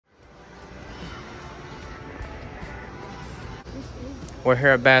We're here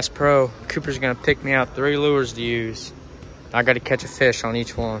at Bass Pro. Cooper's gonna pick me out 3 lures to use. I gotta catch a fish on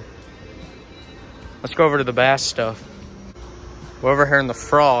each one. Let's go over to the bass stuff. We're over here in the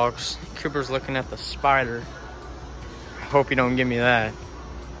frogs. Cooper's looking at the spider. I hope you don't give me that.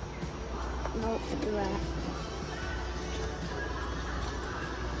 Nope, do that.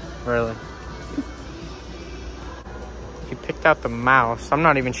 Really? You picked out the mouse. I'm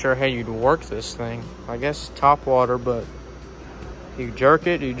not even sure how you'd work this thing. I guess top water, but you jerk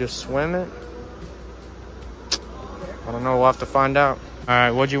it, you just swim it. I don't know, we'll have to find out. All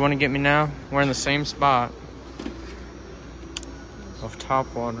right, what'd you want to get me now? We're in the same spot of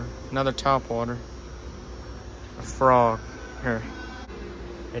top water. Another top water. A frog. Here.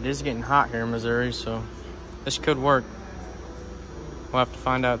 It is getting hot here in Missouri, so this could work. We'll have to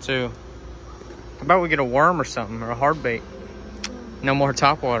find out too. How about we get a worm or something, or a hard bait? No more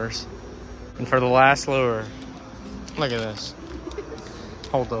top waters. And for the last lure, look at this.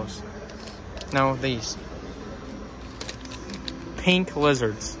 Hold those. No, these. Pink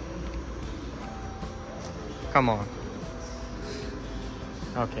lizards. Come on.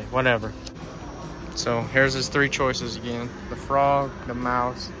 Okay, whatever. So here's his 3 choices again. The frog, the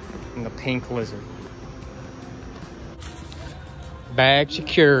mouse, and the pink lizard. Bag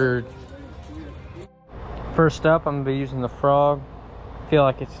secured. First up, I'm gonna be using the frog. Feel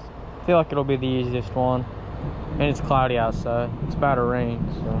like it'll be the easiest one. And it's cloudy outside. It's about to rain,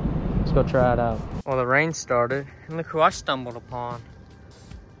 so let's go try it out. Well, the rain started, and look who I stumbled upon.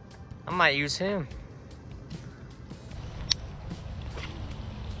 I might use him.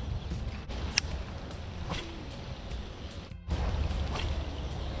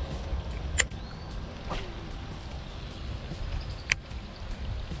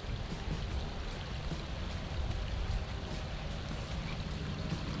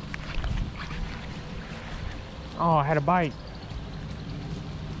 Oh, I had a bite.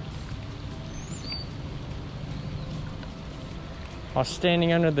 I was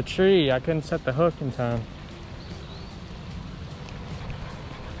standing under the tree. I couldn't set the hook in time.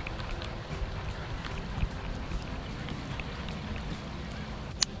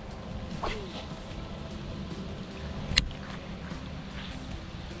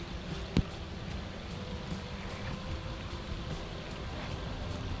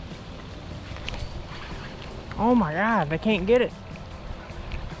 Oh my God, they can't get it.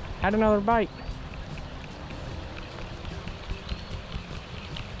 Had another bite.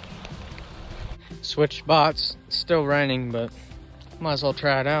 Switch spots. It's still raining, but might as well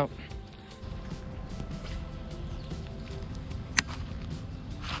try it out.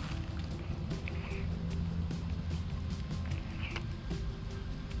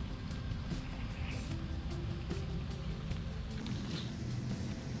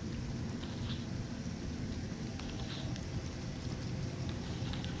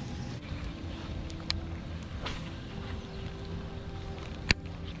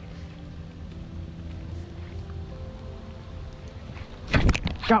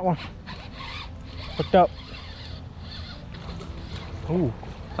 Got one. Hooked up. Ooh,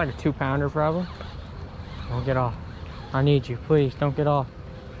 it's like a 2-pounder probably. Don't get off. I need you, please. Don't get off.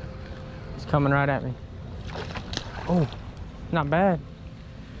 It's coming right at me. Oh, not bad.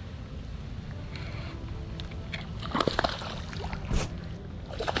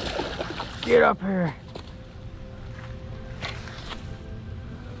 Get up here.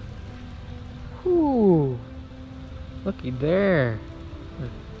 Ooh, looky there.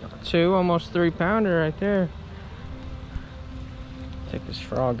 2, almost 3-pounder right there. Take this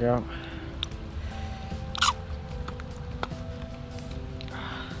frog out.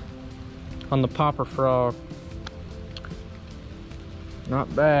 On the popper frog.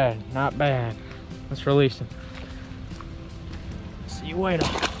 Not bad, not bad. Let's release him. See you later.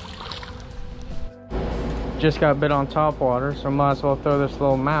 Just got bit on top water, so might as well throw this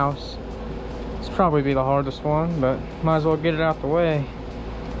little mouse. It's probably be the hardest one, but might as well get it out the way.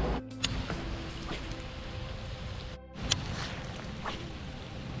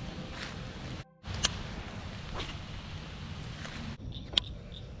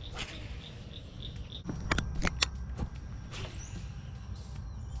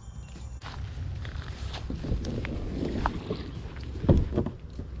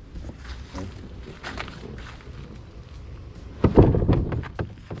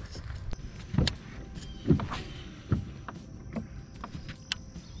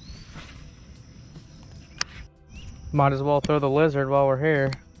 Might as well throw the lizard while we're here.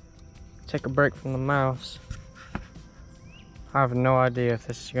 Take a break from the mouse. I have no idea if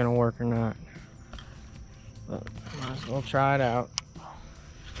this is gonna work or not, but might as well try it out.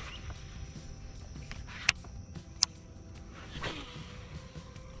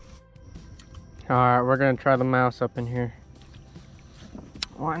 All right, we're gonna try the mouse up in here.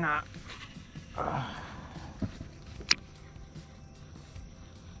 Why not?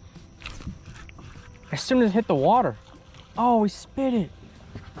 As soon as it hit the water. Oh, he spit it.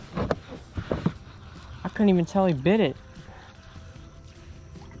 I couldn't even tell he bit it.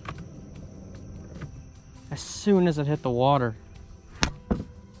 As soon as it hit the water.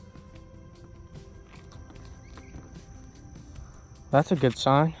 That's a good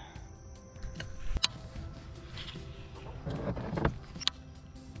sign.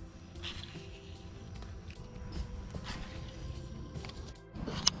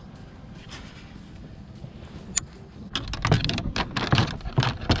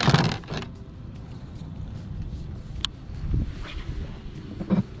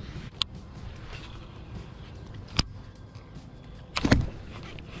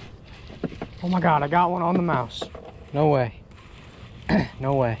 Oh my God, I got one on the mouse. No way.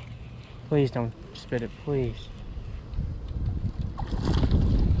 No way. Please don't spit it, please.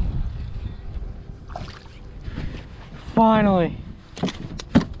 Finally.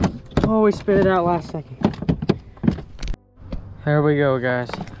 Oh, we spit it out last second. There we go, guys.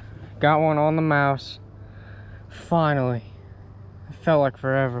 Got one on the mouse. Finally. It felt like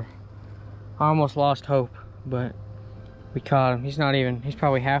forever. I almost lost hope, but we caught him. He's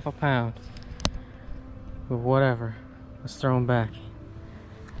probably half a pound. But whatever. Let's throw him back.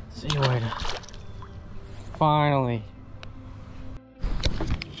 See you later. Finally.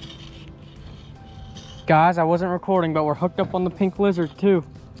 Guys, I wasn't recording, but we're hooked up on the pink lizard too.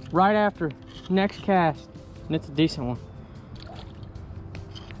 Right after. Next cast. And it's a decent one.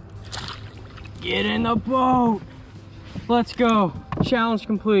 Get in the boat. Let's go. Challenge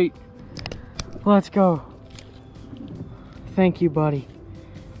complete. Let's go. Thank you, buddy.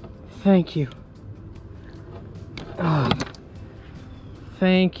 Thank you. Oh,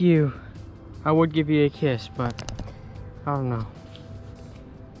 thank you. I would give you a kiss, but I don't know.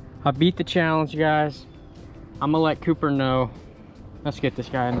 I beat the challenge, guys. I'm gonna let Cooper know. Let's get this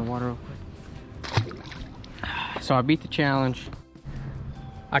guy in the water real quick. So I beat the challenge.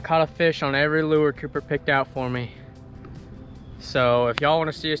 I caught a fish on every lure Cooper picked out for me. So if y'all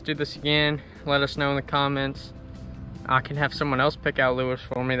want to see us do this again, let us know in the comments. I can have someone else pick out lures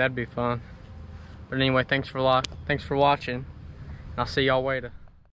for me. That'd be fun. But anyway, thanks for watching. I'll see y'all later.